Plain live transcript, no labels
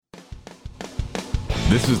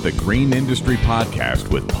This is the Green Industry Podcast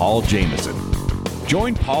with Paul Jameson.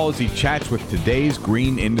 Join Paul as he chats with today's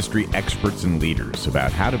green industry experts and leaders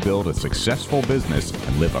about how to build a successful business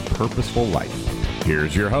and live a purposeful life.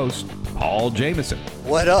 Here's your host, Paul Jameson.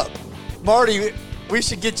 What up? Marty, we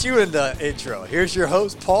should get you in the intro. Here's your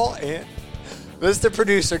host, Paul, and Mr.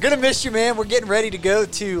 Producer. Gonna miss you, man. We're getting ready to go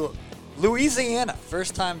to Louisiana.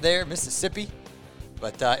 First time there, Mississippi.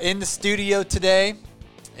 But in the studio today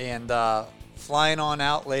and flying on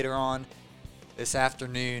out later on this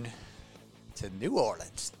afternoon to New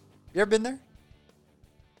Orleans. You ever been there?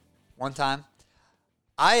 One time?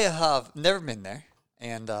 I have never been there,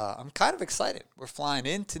 and I'm kind of excited. We're flying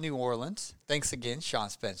into New Orleans. Thanks again,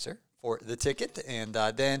 Sean Spencer, for the ticket. And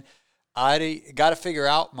then I got to figure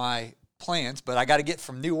out my plans, but I got to get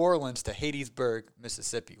from New Orleans to Hattiesburg,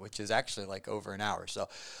 Mississippi, which is actually like over an hour. So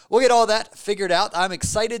we'll get all that figured out. I'm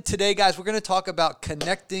excited today, guys. We're going to talk about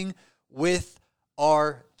connecting with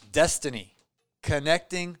our destiny.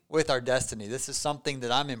 Connecting with our destiny. This is something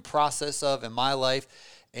that I'm in process of in my life,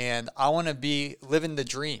 and I want to be living the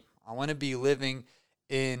dream. I want to be living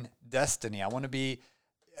in destiny. I'm going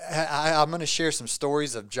to share some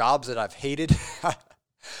stories of jobs that I've hated.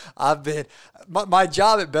 My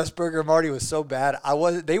job at Best Burger, Marty, was so bad.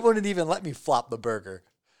 They wouldn't even let me flop the burger.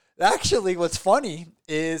 Actually, what's funny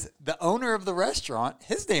is the owner of the restaurant,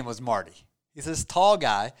 his name was Marty. He's this tall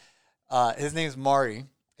guy. His name's Marty,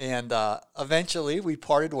 and eventually we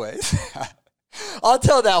parted ways. I'll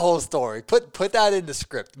tell that whole story. Put that in the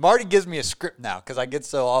script. Marty gives me a script now because I get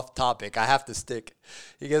so off topic. I have to stick.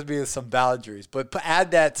 He gives me some boundaries. But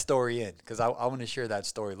add that story in because I want to share that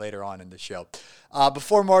story later on in the show.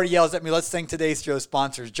 Before Marty yells at me, let's thank today's show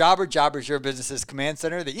sponsors. Jobber. Jobber is your business's command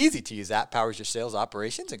center. The easy-to-use app powers your sales,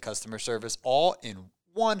 operations, and customer service all in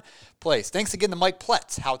one place. Thanks again to Mike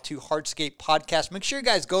Pletz, How to Hardscape podcast. Make sure you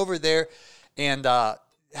guys go over there and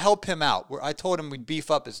help him out. I told him we'd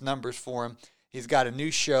beef up his numbers for him. He's got a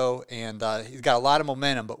new show, and he's got a lot of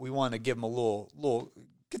momentum, but we want to give him a little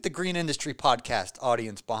get the Green Industry Podcast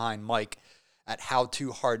audience behind Mike at How to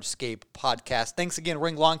Hardscape podcast. Thanks again,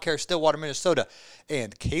 Ring Lawn Care, Stillwater, Minnesota,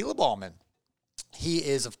 and Caleb Allman. He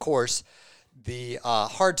is, of course, the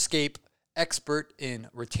hardscape expert in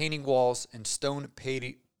retaining walls and stone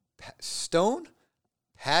patio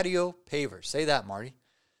pavers. Say that, Marty.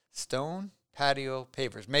 Stone patio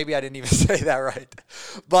pavers. Maybe I didn't even say that right.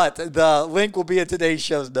 But the link will be in today's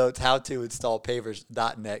show's notes,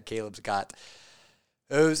 howtoinstallpavers.net. Caleb's got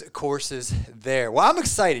those courses there. Well, I'm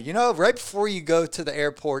excited. You know, right before you go to the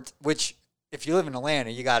airport, which if you live in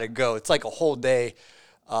Atlanta, you got to go. It's like a whole day.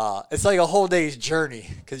 It's like a whole day's journey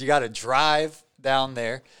because you got to drive down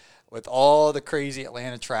there with all the crazy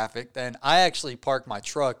Atlanta traffic. Then I actually parked my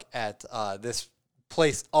truck at this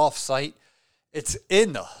place off-site. It's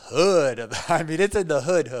in the hood. It's in the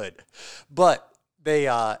hood. But they,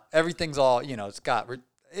 everything's all,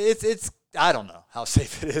 it's I don't know how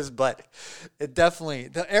safe it is, but it definitely,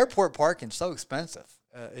 the airport parking's so expensive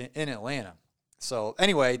in Atlanta. So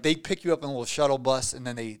anyway, they pick you up in a little shuttle bus, and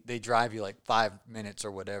then they drive you like 5 minutes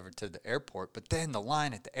or whatever to the airport. But then the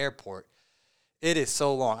line at the airport, it is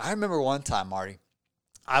so long. I remember one time, Marty,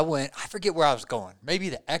 I forget where I was going. Maybe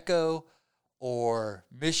the Echo or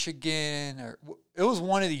Michigan, or it was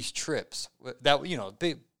one of these trips that,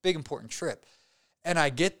 big important trip. And I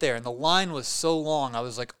get there, and the line was so long. I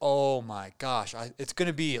was like, oh my gosh, it's going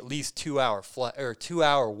to be at least 2 hour flight or 2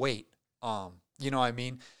 hour wait. You know what I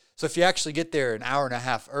mean? So if you actually get there an hour and a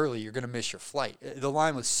half early, you're going to miss your flight. The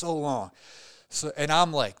line was so long. So, and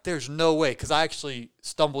I'm like, there's no way, because I actually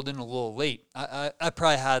stumbled in a little late. I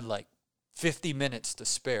probably had like 50 minutes to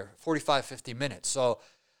spare, 45, 50 minutes. So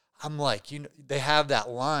I'm like, they have that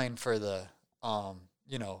line for the,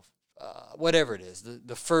 whatever it is,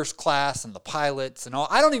 the first class and the pilots and all.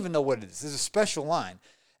 I don't even know what it is. There's a special line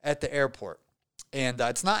at the airport. And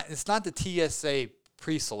it's not the TSA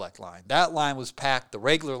pre-select line. That line was packed. The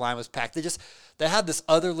regular line was packed. They had this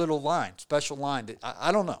other little line, special line. That,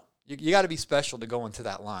 I don't know. You got to be special to go into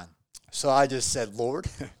that line. So I just said, Lord,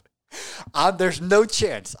 there's no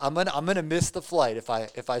chance I'm gonna miss the flight if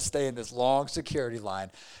I stay in this long security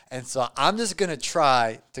line. And so I'm just gonna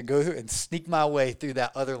try to go and sneak my way through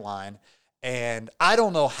that other line. And I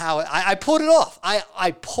don't know how I pulled it off.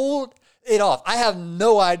 I pulled it off. I have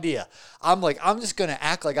no idea. I'm like, I'm just gonna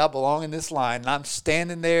act like I belong in this line. And I'm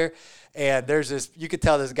standing there. And there's this, you could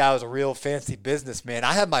tell this guy was a real fancy businessman.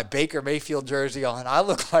 I had my Baker Mayfield jersey on. I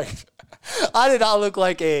did not look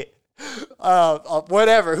like a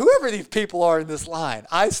whoever these people are in this line.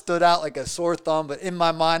 I stood out like a sore thumb, but in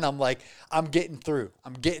my mind, I'm like, I'm getting through.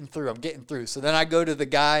 So then I go to the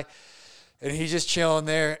guy And he's just chilling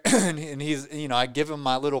there, and he's, I give him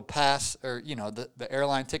my little pass, or, the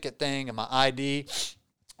airline ticket thing and my ID.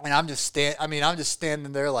 And I'm just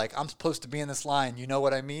standing there like I'm supposed to be in this line. You know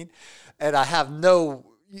what I mean? And I have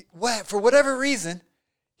for whatever reason,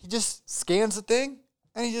 he just scans the thing,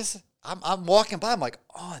 and I'm walking by. I'm like,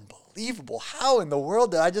 unbelievable. How in the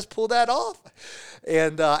world did I just pull that off?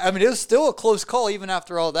 And it was still a close call even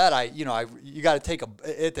after all that. You got to take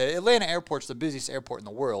at the Atlanta airport's the busiest airport in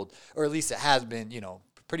the world, or at least it has been,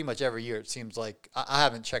 pretty much every year. It seems like I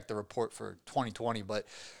haven't checked the report for 2020, or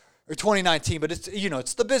 2019, but it's,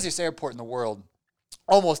 it's the busiest airport in the world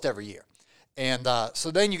almost every year. And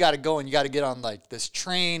so then you got to go and you got to get on like this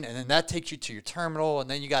train, and then that takes you to your terminal, and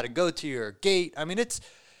then you got to go to your gate. I mean,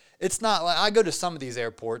 it's not like I go to some of these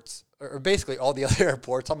airports, or basically all the other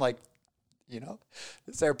airports. I'm like,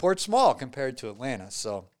 this airport's small compared to Atlanta.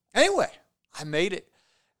 So anyway, I made it,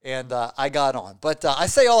 and I got on. But I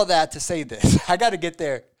say all of that to say this. I got to get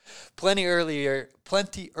there plenty early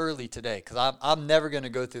today, because I'm never going to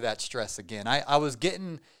go through that stress again. I was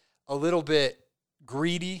getting a little bit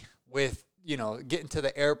greedy with, getting to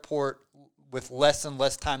the airport with less and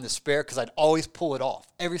less time to spare, because I'd always pull it off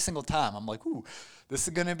every single time. I'm like, ooh, this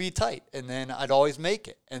is going to be tight. And then I'd always make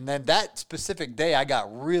it. And then that specific day, I got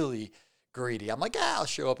really greedy. I'm like, I'll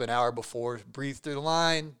show up an hour before, breathe through the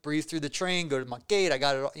line, breathe through the train, go to my gate. I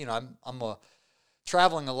got it. I'm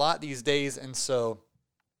traveling a lot these days. And so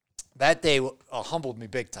that day humbled me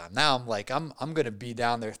big time. Now I'm like, I'm going to be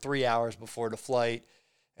down there 3 hours before the flight.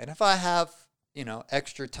 And if I have,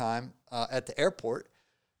 extra time at the airport,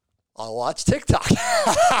 I'll watch TikTok.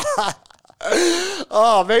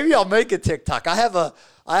 Oh, maybe I'll make a TikTok. I have a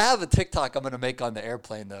TikTok I'm going to make on the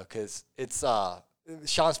airplane, though, because it's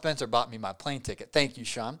Sean Spencer bought me my plane ticket. Thank you,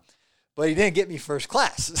 Sean. But he didn't get me first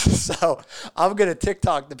class. So I'm going to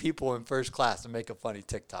TikTok the people in first class and make a funny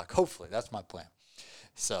TikTok. Hopefully, that's my plan.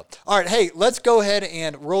 So, all right, hey, let's go ahead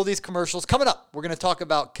and roll these commercials. Coming up, we're going to talk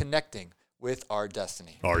about connecting with our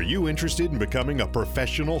destiny. Are you interested in becoming a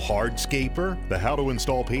professional hardscaper? The How to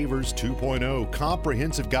Install Pavers 2.0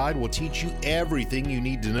 comprehensive guide will teach you everything you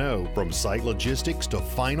need to know, from site logistics to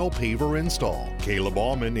final paver install. Caleb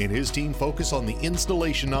Allman and his team focus on the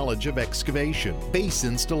installation knowledge of excavation, base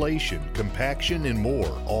installation, compaction, and more,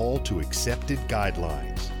 all to accepted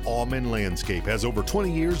guidelines. Allman Landscape has over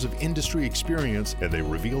 20 years of industry experience, and they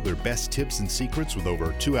reveal their best tips and secrets with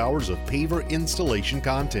over 2 hours of paver installation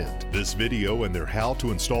content. This video and their How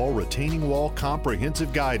to Install Retaining Wall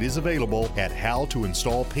comprehensive guide is available at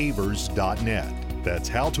howtoinstallpavers.net. That's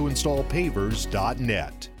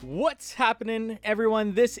howtoinstallpavers.net. What's happening,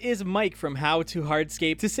 everyone? This is Mike from How to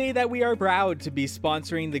Hardscape to say that we are proud to be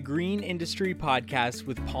sponsoring the Green Industry Podcast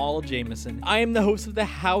with Paul Jameson. I am the host of the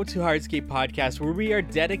How to Hardscape podcast, where we are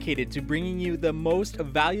dedicated to bringing you the most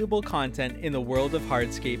valuable content in the world of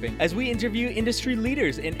hardscaping, as we interview industry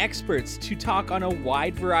leaders and experts to talk on a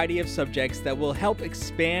wide variety of subjects that will help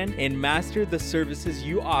expand and master the services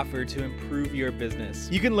you offer to improve your business.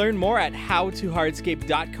 You can learn more at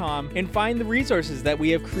howtohardscape.com and find the resources that we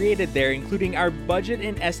have created there, including our budget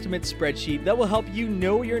and estimate spreadsheet that will help you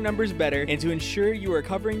know your numbers better and to ensure you are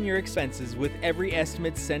covering your expenses with every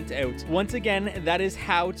estimate sent out. Once again, that is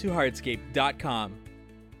howtohardscape.com.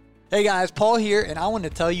 Hey guys, Paul here, and I want to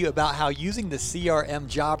tell you about how using the CRM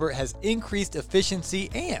Jobber has increased efficiency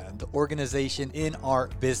and organization in our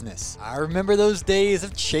business. I remember those days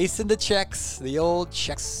of chasing the checks, the old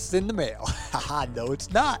checks in the mail. Haha, no it's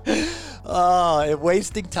not. And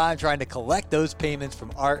wasting time trying to collect those payments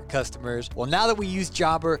from our customers. Well, now that we use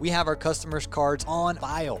Jobber, we have our customers' cards on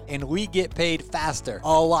file, and we get paid faster,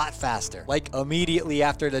 a lot faster. Like immediately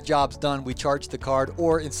after the job's done, we charge the card,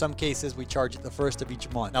 or in some cases, we charge it the first of each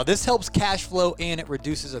month. Now, this helps cash flow and it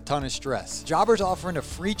reduces a ton of stress. Jobber's offering a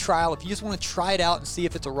free trial. If you just want to try it out and see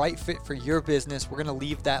if it's a right fit for your business, we're going to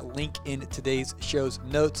leave that link in today's show's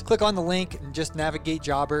notes. Click on the link and just navigate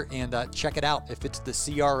Jobber and check it out if it's the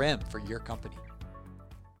CRM for your company.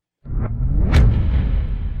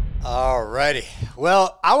 Alrighty.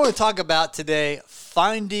 Well, I want to talk about today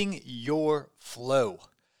finding your flow.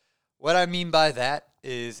 What I mean by that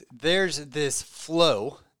is there's this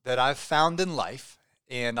flow that I've found in life,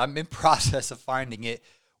 and I'm in process of finding it,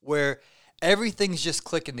 where everything's just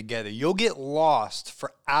clicking together. You'll get lost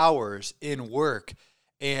for hours in work,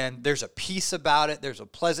 and there's a peace about it. There's a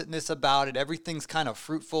pleasantness about it. Everything's kind of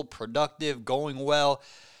fruitful, productive, going well,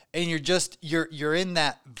 and you're in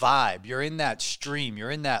that vibe. You're in that stream.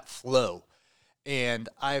 You're in that flow, and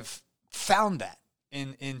I've found that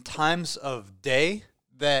in times of day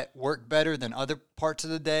that work better than other parts of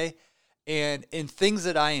the day, and in things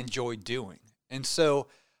that I enjoy doing. And so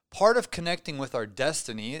part of connecting with our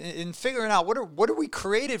destiny and figuring out what are we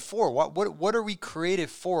created for? What are we created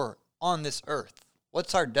for on this earth?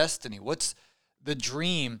 What's our destiny? What's the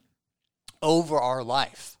dream over our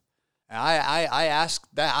life? And I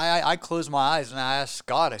asked that. I closed my eyes and I asked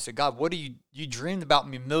God. I said, God, what do you dreamed about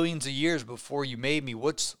me millions of years before you made me?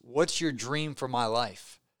 What's your dream for my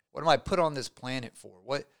life? What am I put on this planet for?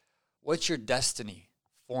 What's your destiny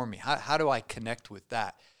for me? How do I connect with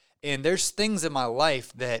that? And there's things in my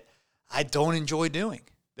life that I don't enjoy doing.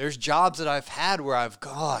 There's jobs that I've had where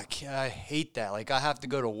I hate that. Like I have to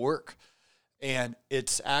go to work, and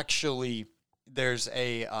it's actually, there's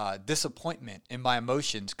a disappointment in my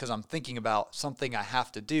emotions because I'm thinking about something I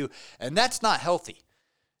have to do, and that's not healthy.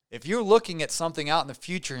 If you're looking at something out in the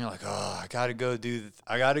future and you're like, I got to go do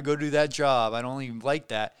that job, I don't even like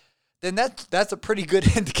that, then that's a pretty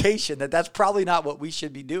good indication that that's probably not what we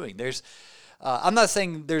should be doing. I'm not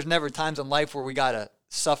saying there's never times in life where we got to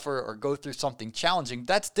suffer or go through something challenging.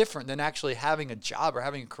 That's different than actually having a job or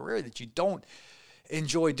having a career that you don't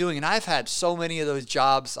enjoy doing. And I've had so many of those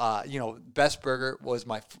jobs. Best Burger was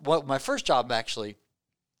my first job, actually.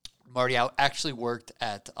 Marty, I actually worked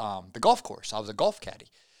at the golf course. I was a golf caddy.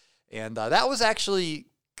 And that was actually,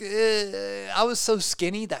 I was so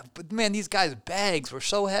skinny but man, these guys' bags were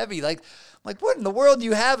so heavy. Like, what in the world do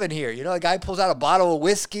you have in here? A guy pulls out a bottle of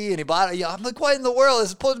whiskey and I'm like, what in the world? There's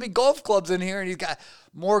supposed to be golf clubs in here, and he's got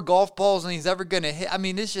more golf balls than he's ever going to hit. I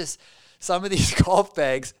mean, it's just some of these golf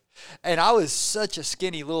bags. And I was such a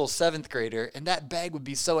skinny little 7th grader, and that bag would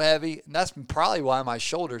be so heavy. And that's probably why my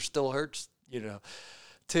shoulder still hurts,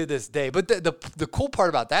 to this day. But the cool part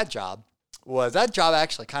about that job was I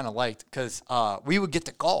actually kind of liked, because we would get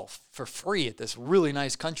to golf for free at this really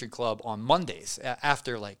nice country club on Mondays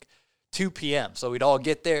after like 2 p.m. So we'd all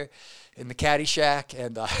get there in the Caddy Shack.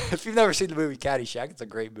 And if you've never seen the movie Caddyshack, it's a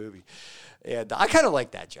great movie. And I kind of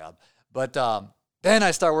liked that job. But then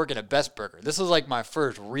I started working at Best Burger. This was like my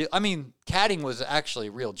first caddying was actually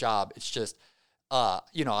a real job. It's just, I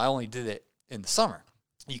only did it in the summer.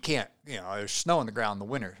 You can't, there's snow on the ground in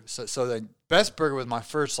the winter. So the Best Burger was my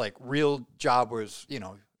first like real job, was,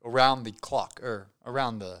 around the clock or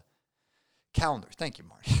around the calendar. Thank you,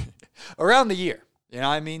 Marty. Around the year. You know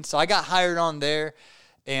what I mean? So I got hired on there,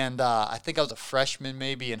 and I think I was a freshman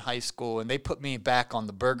maybe in high school, and they put me back on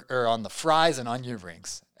the burger, or on the fries and onion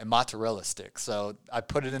rings and mozzarella sticks. So I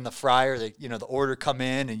put it in the fryer. The order come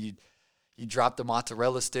in, and you drop the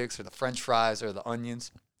mozzarella sticks or the French fries or the onion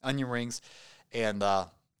rings. And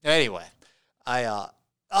anyway, I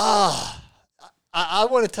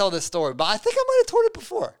want to tell this story, but I think I might have told it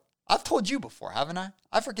before. I've told you before, haven't I?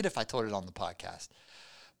 I forget if I told it on the podcast.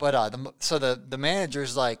 But the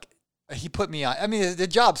manager's like, he put me on. I mean, the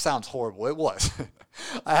job sounds horrible. It was.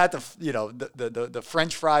 I had to, the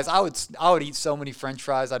French fries. I would eat so many French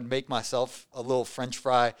fries. I'd make myself a little French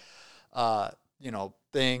fry,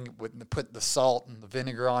 thing with put the salt and the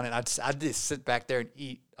vinegar on it. I'd just sit back there and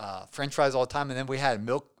eat French fries all the time. And then we had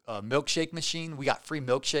a milkshake machine. We got free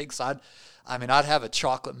milkshakes. I'd have a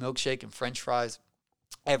chocolate milkshake and French fries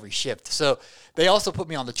every shift. So they also put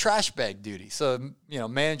me on the trash bag duty. So,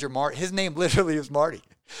 manager Marty, his name literally was Marty.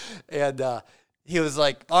 And he was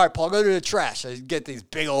like, all right, Paul, go to the trash. I get these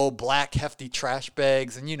big old black hefty trash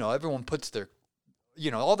bags. And, everyone puts their,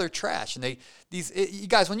 all their trash. And you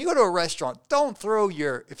guys, when you go to a restaurant, don't throw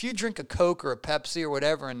if you drink a Coke or a Pepsi or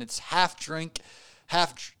whatever, and it's half drunk.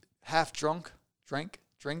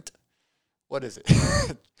 What is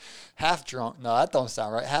it? Half drunk. No, that don't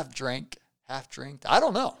sound right. Half drink. I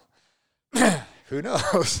don't know. Who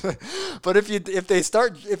knows? But if you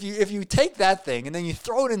take that thing and then you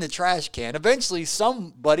throw it in the trash can, eventually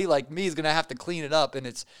somebody like me is gonna have to clean it up, and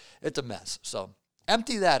it's a mess. So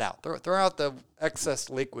empty that out. Throw out the excess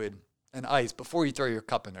liquid and ice before you throw your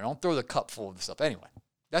cup in there. Don't throw the cup full of stuff. Anyway,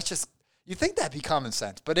 that's just, you think that'd be common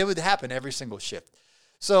sense, but it would happen every single shift.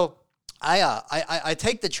 So I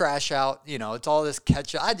take the trash out. It's all this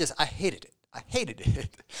ketchup. I hated it. I hated it.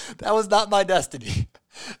 That was not my destiny.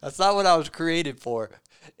 That's not what I was created for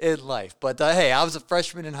in life. But hey, I was a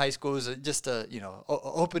freshman in high school. It was just a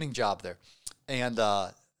opening job there, and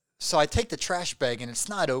so I take the trash bag and it's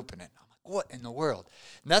not opening. I'm like, what in the world?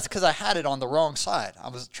 And that's because I had it on the wrong side. I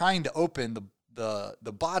was trying to open the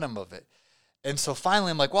bottom of it, and so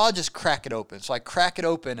finally I'm like, well, I'll just crack it open. So I crack it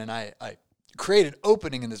open, and I create an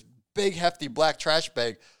opening in this big hefty black trash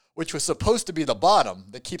bag, which was supposed to be the bottom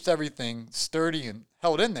that keeps everything sturdy and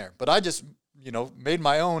held in there. But I just, made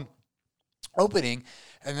my own opening,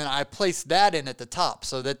 and then I placed that in at the top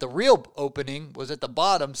so that the real opening was at the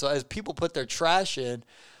bottom. So as people put their trash in,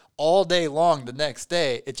 all day long the next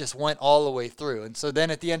day, it just went all the way through. And so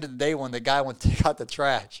then at the end of the day, when the guy went to take out the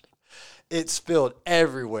trash, it spilled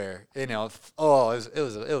everywhere. You know, it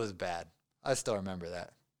was bad. I still remember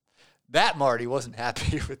that. That Marty wasn't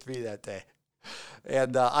happy with me that day.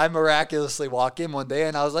 And I miraculously walk in one day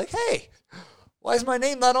and I was like, hey, why is my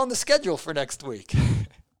name not on the schedule for next week?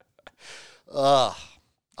 I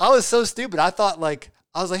was so stupid. I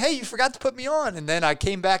was like, hey, you forgot to put me on. And then I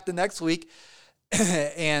came back the next week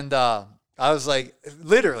and I was like,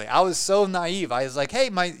 literally, I was so naive. I was like, hey,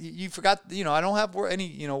 you forgot, I don't have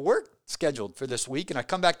any, work scheduled for this week. And I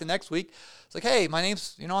come back the next week. It's like, hey, my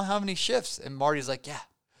name's, how many shifts? And Marty's like, yeah.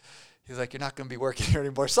 He's like, you're not going to be working here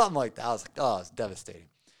anymore. Something like that. I was like, oh, it's devastating.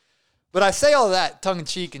 But I say all that tongue in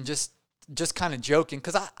cheek and just kind of joking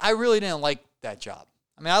because I really didn't like that job.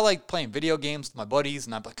 I mean, I like playing video games with my buddies,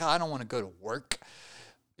 and I'm like, oh, I don't want to go to work,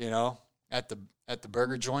 at the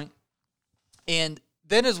burger joint. And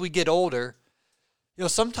then as we get older,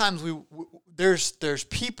 sometimes there's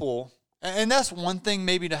people, and that's one thing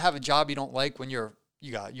maybe to have a job you don't like when you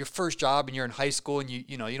got your first job and you're in high school and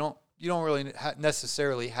you don't really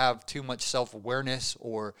necessarily have too much self-awareness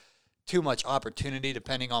or too much opportunity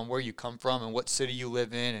depending on where you come from and what city you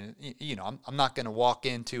live in. And, I'm not going to walk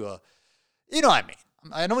into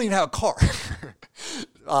I don't even have a car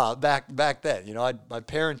back then. My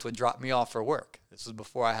parents would drop me off for work. This was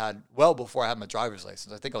before I had my driver's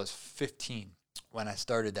license. I think I was 15 when I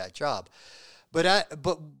started that job. But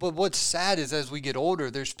what's sad is as we get older,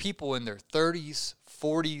 there's people in their 30s,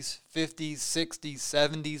 40s, 50s, 60s,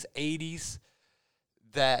 70s, 80s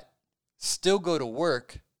that still go to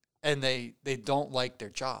work and they don't like their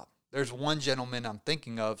job. There's one gentleman I'm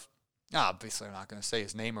thinking of. Obviously, I'm not going to say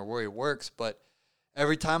his name or where he works, but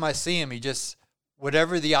every time I see him, he just,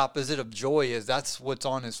 whatever the opposite of joy is, that's what's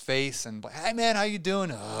on his face. And, hey, man, how you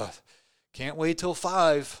doing? Can't wait till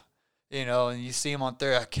 5, and you see him on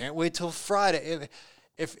there. I can't wait till Friday.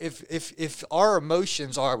 If our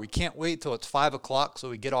emotions are we can't wait till it's 5 o'clock so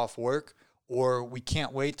we get off work, or we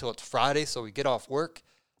can't wait till it's Friday so we get off work,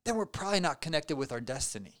 then we're probably not connected with our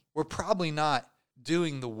destiny. We're probably not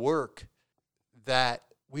doing the work that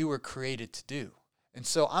we were created to do. And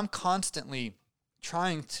so I'm constantly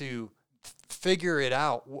trying to figure it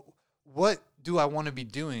out. What do I want to be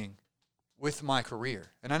doing with my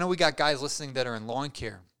career? And I know we got guys listening that are in lawn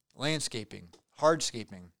care, landscaping,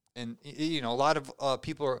 hardscaping, and a lot of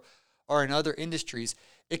people are in other industries.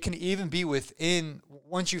 It can even be within,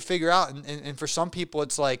 once you figure out, and for some people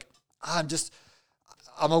it's like, I'm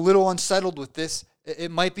a little unsettled with this.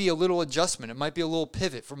 It might be a little adjustment. It might be a little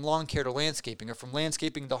pivot from lawn care to landscaping, or from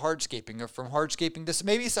landscaping to hardscaping, or from hardscaping to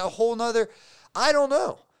maybe it's a whole nother, I don't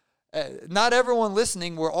know. Not everyone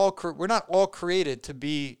listening, we're not all created to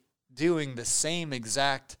be doing the same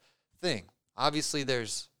exact thing. Obviously,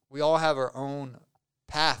 we all have our own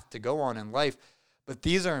path to go on in life, but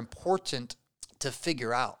these are important to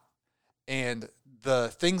figure out. And the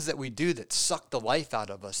things that we do that suck the life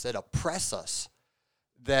out of us, that oppress us,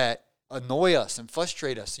 that annoy us and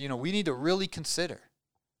frustrate us, we need to really consider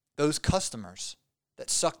those customers that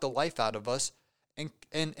suck the life out of us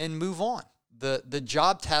and move on. The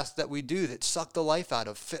job tasks that we do that suck the life out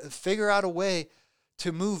of, figure out a way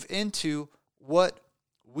to move into what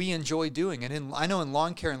we enjoy doing. And I know in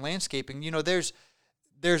lawn care and landscaping, there's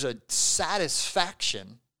a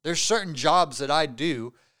satisfaction. There's certain jobs that I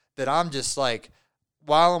do that I'm just like,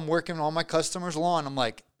 while I'm working on my customer's lawn, I'm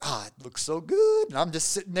like, it looks so good. And I'm just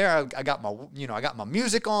sitting there. I got my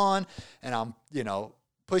music on, and I'm,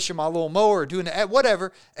 pushing my little mower, doing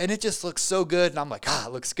whatever, and it just looks so good. And I'm like,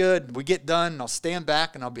 it looks good. We get done, and I'll stand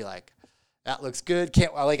back, and I'll be like, that looks good.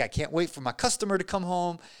 I can't wait for my customer to come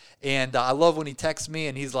home. And I love when he texts me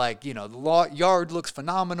and he's like, the yard looks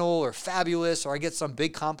phenomenal or fabulous, or I get some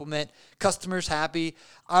big compliment. Customer's happy.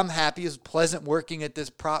 I'm happy. It's pleasant working at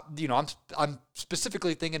this I'm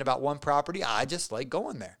specifically thinking about one property. I just like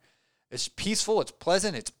going there. It's peaceful. It's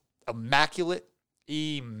pleasant. It's immaculate.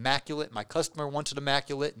 My customer wants it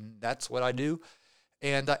immaculate, and that's what I do.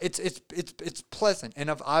 And it's pleasant.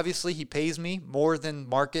 And obviously he pays me more than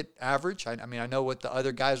market average. I mean, I know what the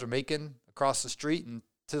other guys are making across the street and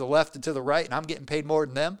to the left and to the right, and I'm getting paid more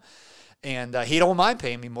than them. And he don't mind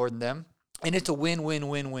paying me more than them. And it's a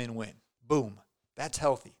win-win-win-win-win. Boom. That's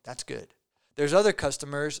healthy. That's good. There's other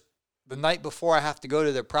customers, the night before I have to go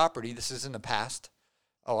to their property, this is in the past.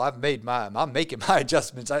 I'm making my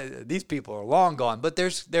adjustments. These people are long gone. But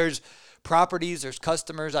there's properties, there's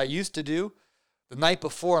customers I used to do. The night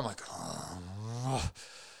before, I'm like,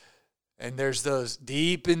 and there's those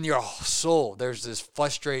deep in your soul, there's this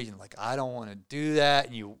frustration, like, I don't want to do that.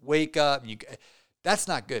 And you wake up, and that's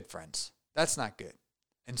not good, friends. That's not good.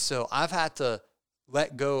 And so I've had to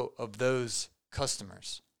let go of those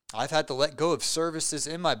customers. I've had to let go of services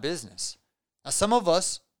in my business. Now, some of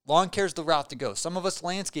us, lawn care is the route to go. Some of us,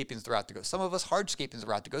 landscaping is the route to go. Some of us, hardscaping is the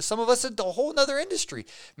route to go. Some of us, into a whole other industry.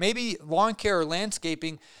 Maybe lawn care or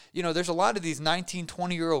landscaping, there's a lot of these 19,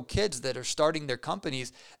 20-year-old kids that are starting their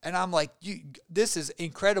companies. And I'm like, this is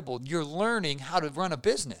incredible. You're learning how to run a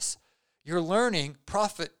business. You're learning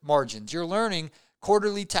profit margins. You're learning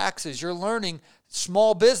quarterly taxes. You're learning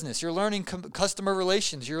small business. You're learning customer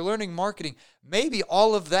relations. You're learning marketing. Maybe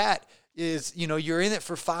all of that is, you're in it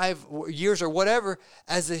for 5 years or whatever.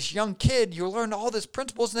 As this young kid, you learn all these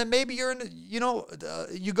principles, and then maybe you're in,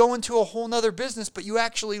 you go into a whole nother business, but you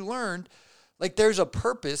actually learned, like, there's a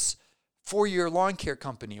purpose for your lawn care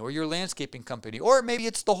company or your landscaping company, or maybe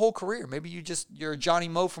it's the whole career. Maybe you're Johnny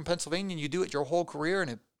Moe from Pennsylvania and you do it your whole career,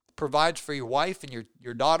 and it provides for your wife and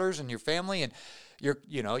your daughters and your family and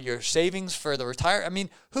your savings for the retire. I mean,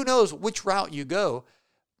 who knows which route you go,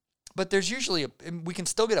 but there's usually we can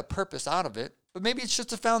still get a purpose out of it. But maybe it's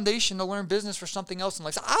just a foundation to learn business for something else. And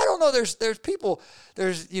like, I don't know, there's people,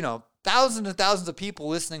 there's thousands and thousands of people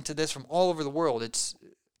listening to this from all over the world.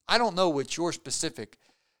 I don't know what your specific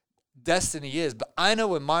destiny is, but I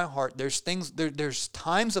know in my heart there's there's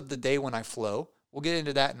times of the day when I flow. We'll get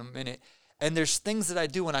into that in a minute. And there's things that I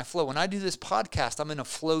do when I flow. When I do this podcast, I'm in a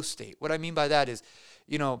flow state. What I mean by that is,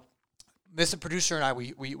 Mr. Producer and I,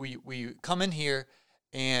 we come in here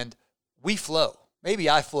and we flow. Maybe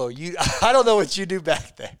I flow. I don't know what you do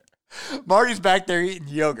back there. Marty's back there eating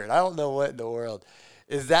yogurt. I don't know what in the world.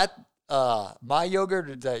 Is that my yogurt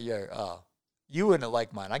or is that your? You wouldn't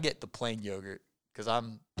like mine. I get the plain yogurt because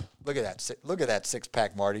look at that. Look at that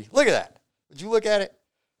 6-pack, Marty. Look at that. Did you look at it?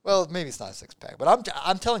 Well, maybe it's not a 6-pack, but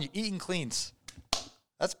I'm telling you, eating clean's,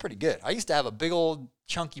 that's pretty good. I used to have a big old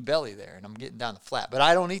chunky belly there, and I'm getting down to flat. But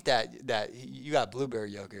I don't eat that. You got blueberry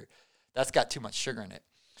yogurt. That's got too much sugar in it.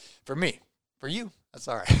 For me. For you, that's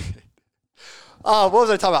all right. What was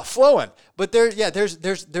I talking about? Flowing. But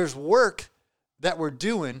there's work that we're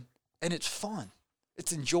doing, and it's fun.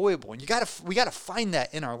 It's enjoyable, and we gotta find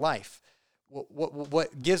that in our life.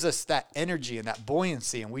 What gives us that energy and that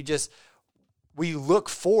buoyancy, and we look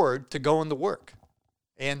forward to going to work.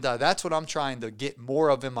 And that's what I'm trying to get more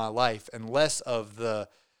of in my life and less of the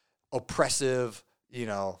oppressive,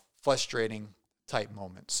 frustrating type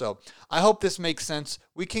moments. So I hope this makes sense.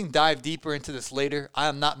 We can dive deeper into this later. I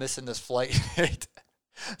am not missing this flight.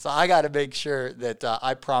 So I got to make sure that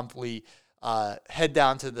I promptly head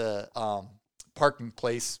down to the parking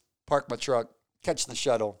place, park my truck, catch the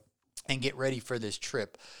shuttle, and get ready for this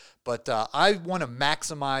trip. But I want to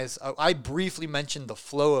maximize. I briefly mentioned the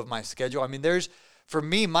flow of my schedule. I mean, for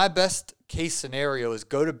me, my best case scenario is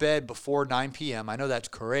go to bed before 9 p.m. I know that's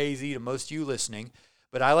crazy to most of you listening,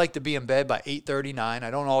 but I like to be in bed by 8:30, 9.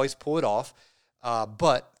 I don't always pull it off,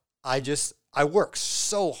 but I work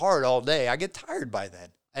so hard all day. I get tired by then,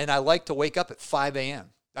 and I like to wake up at 5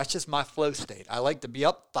 a.m. That's just my flow state. I like to be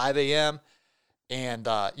up 5 a.m. and,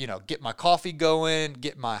 get my coffee going,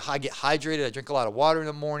 get hydrated. I drink a lot of water in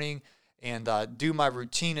the morning and do my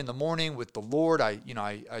routine in the morning with the Lord. I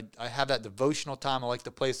have that devotional time. I like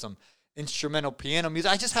to play some instrumental piano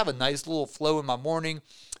music. I just have a nice little flow in my morning.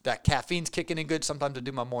 That caffeine's kicking in good. Sometimes I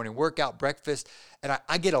do my morning workout, breakfast, and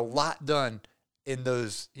I get a lot done in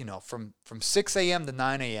those, from 6 a.m. to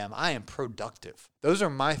 9 a.m. I am productive. Those are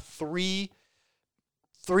my three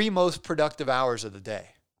most productive hours of the day.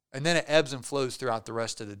 And then it ebbs and flows throughout the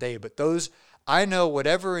rest of the day. But I know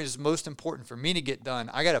whatever is most important for me to get done,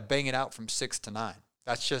 I got to bang it out from 6 to 9.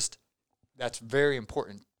 That's very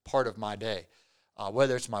important part of my day.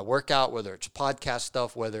 Whether it's my workout, whether it's podcast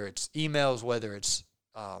stuff, whether it's emails, whether it's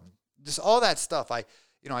just all that stuff. I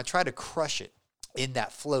try to crush it in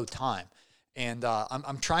that flow time. And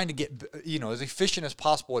I'm trying to get, as efficient as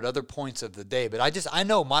possible at other points of the day. But I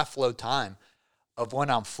know my flow time of when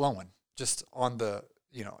I'm flowing just on the,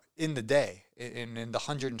 in the day, in the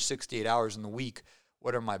 168 hours in the week,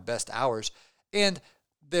 what are my best hours? And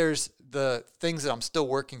there's the things that I'm still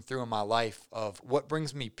working through in my life of what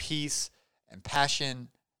brings me peace and passion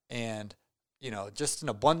and, just an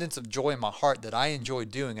abundance of joy in my heart that I enjoy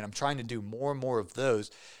doing. And I'm trying to do more and more of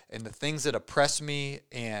those. And the things that oppress me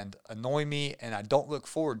and annoy me and I don't look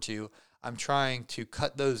forward to, I'm trying to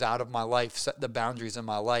cut those out of my life, set the boundaries in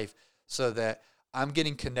my life so that I'm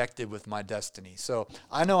getting connected with my destiny. So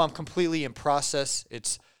I know I'm completely in process.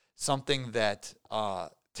 It's something that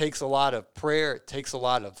takes a lot of prayer. It takes a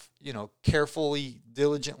lot of, carefully,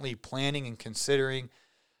 diligently planning and considering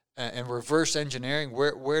and reverse engineering.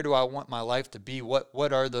 Where do I want my life to be?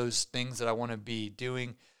 What are those things that I want to be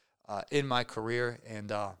doing in my career?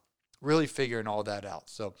 And really figuring all that out.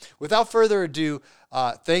 So without further ado,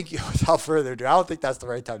 thank you. Without further ado, I don't think that's the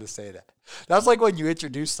right time to say that. That's like when you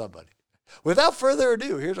introduce somebody. Without further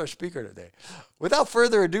ado, here's our speaker today. Without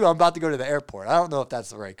further ado, I'm about to go to the airport. I don't know if that's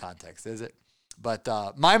the right context, is it? But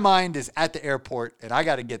my mind is at the airport, and I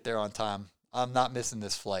got to get there on time. I'm not missing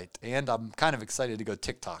this flight, and I'm kind of excited to go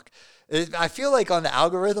TikTok. I feel like on the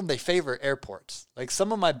algorithm, they favor airports. Like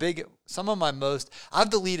I've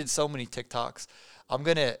deleted so many TikToks. I'm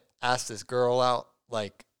going to ask this girl out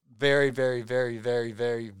like very, very, very, very,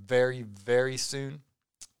 very, very, very soon.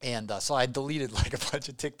 And so I deleted like a bunch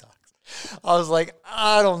of TikToks. I was like,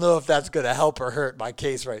 I don't know if that's going to help or hurt my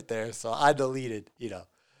case right there. So I deleted,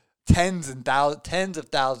 tens of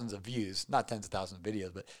thousands of views, not tens of thousands of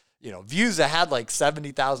videos, but, views that had like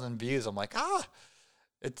 70,000 views. I'm like,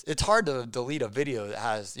 it's hard to delete a video that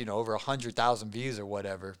has, over 100,000 views or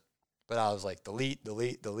whatever. But I was like, delete.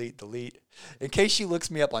 In case she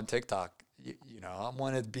looks me up on TikTok, I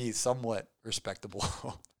want to be somewhat respectable.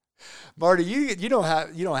 Marty, you don't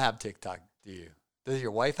have TikTok, do you? Does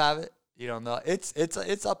your wife have it? You don't know.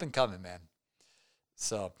 It's up and coming, man.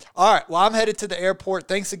 So, all right. Well, I'm headed to the airport.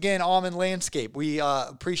 Thanks again, Almond Landscape. We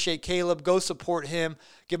appreciate Caleb. Go support him.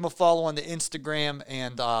 Give him a follow on the Instagram.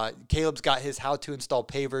 And Caleb's got his How to Install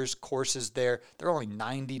Pavers courses there. They're only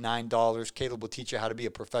 $99. Caleb will teach you how to be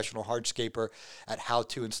a professional hardscaper at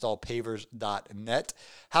howtoinstallpavers.net.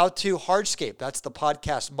 How to Hardscape. That's the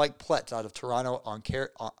podcast. Mike Pletz out of Toronto,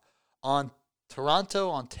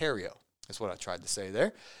 Ontario. That's what I tried to say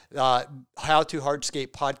there. How to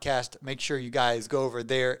Hardscape podcast. Make sure you guys go over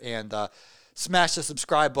there and smash the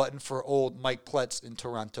subscribe button for old Mike Pletz in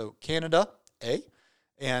Toronto, Canada.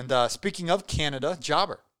 And speaking of Canada,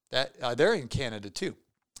 Jobber. They're in Canada too.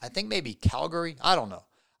 I think maybe Calgary. I don't know.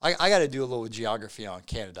 I got to do a little geography on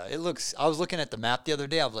Canada. I was looking at the map the other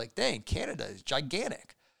day. I was like, dang, Canada is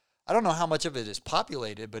gigantic. I don't know how much of it is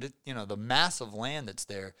populated, but the mass of land that's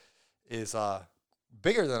there is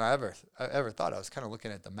bigger than I ever thought. I was kind of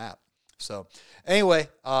looking at the map. So anyway,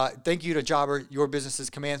 thank you to Jobber, your business's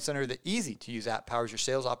command center. The easy-to-use app powers your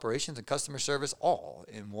sales, operations, and customer service all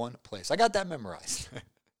in one place. I got that memorized.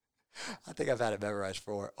 I think I've had it memorized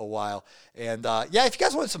for a while. And, if you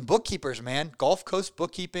guys want some bookkeepers, man, Gulf Coast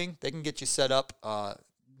Bookkeeping, they can get you set up,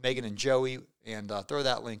 Megan and Joey, and throw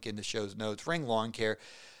that link in the show's notes. Ring Lawn Care.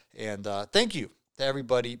 And thank you to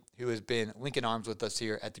everybody who has been linking arms with us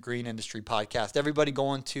here at the Green Industry Podcast. Everybody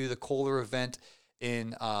going to the Kohler event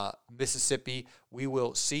in Mississippi. We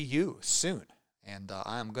will see you soon. And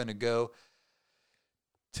I'm going to go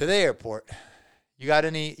to the airport. You got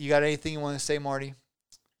anything you want to say, Marty? He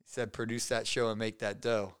said, produce that show and make that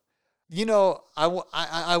dough.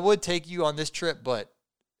 I would take you on this trip, but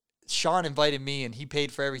Sean invited me and he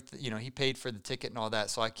paid for everything. He paid for the ticket and all that.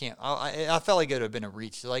 So I can't. I felt like it would have been a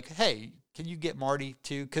reach. Like, hey, can you get Marty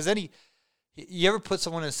too? Because then you ever put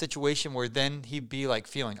someone in a situation where then he'd be like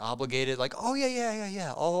feeling obligated, like, oh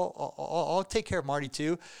yeah. I'll take care of Marty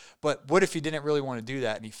too. But what if he didn't really want to do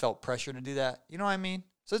that and he felt pressure to do that? You know what I mean?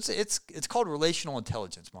 So it's called relational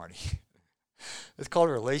intelligence, Marty. It's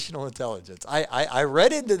called relational intelligence. I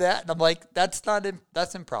read into that and I'm like, that's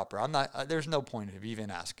improper. I'm not. There's no point of even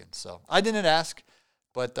asking. So I didn't ask,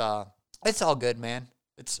 but it's all good, man.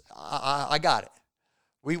 I got it.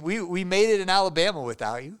 We made it in Alabama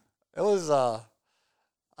without you. It was I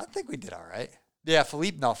think we did all right. Yeah,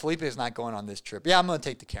 Felipe is not going on this trip. Yeah, I'm gonna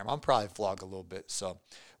take the camera. I'll probably vlog a little bit. So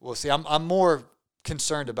we'll see. I'm more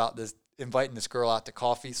concerned about this inviting this girl out to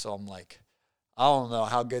coffee. So I'm like, I don't know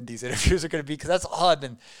how good these interviews are gonna be because that's all I've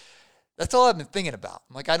been thinking about.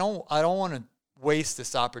 I'm like, I don't want to waste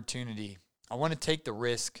this opportunity. I want to take the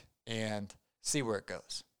risk and see where it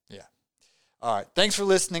goes. Yeah. All right. Thanks for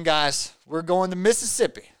listening, guys. We're going to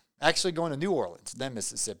Mississippi. Actually going to New Orleans, then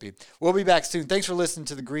Mississippi. We'll be back soon. Thanks for listening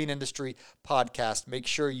to the Green Industry Podcast. Make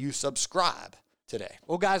sure you subscribe today.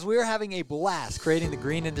 Well, guys, we are having a blast creating the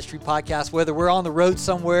Green Industry Podcast. Whether we're on the road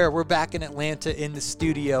somewhere or we're back in Atlanta in the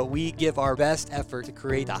studio, we give our best effort to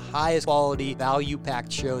create the highest quality,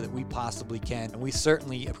 value-packed show that we possibly can. And we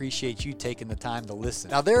certainly appreciate you taking the time to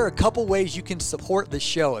listen. Now, there are a couple ways you can support the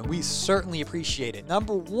show, and we certainly appreciate it.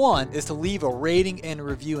 Number one is to leave a rating and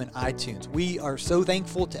review in iTunes. We are so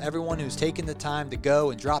thankful to everyone who's taken the time to go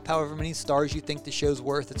and drop however many stars you think the show's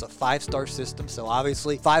worth. It's a 5-star system, so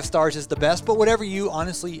obviously 5 stars is the best, but whatever whatever you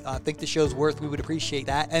honestly think the show's worth, we would appreciate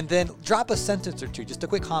that. And then drop a sentence or two, just a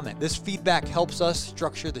quick comment. This feedback helps us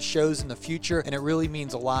structure the shows in the future, and it really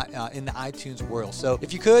means a lot in the iTunes world. So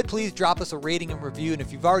if you could, please drop us a rating and review. And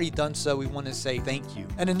if you've already done so, we want to say thank you.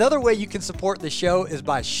 And another way you can support the show is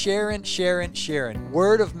by sharing.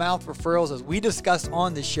 Word of mouth referrals, as we discussed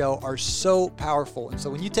on the show, are so powerful. And so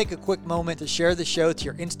when you take a quick moment to share the show to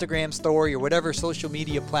your Instagram story or whatever social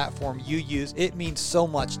media platform you use, it means so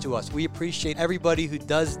much to us. We appreciate everybody who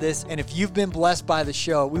does this. And if you've been blessed by the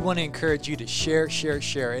show, we want to encourage you to share.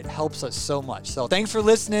 It helps us so much. So thanks for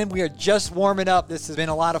listening. We are just warming up. This has been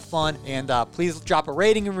a lot of fun. And please drop a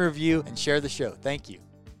rating and review and share the show. Thank you.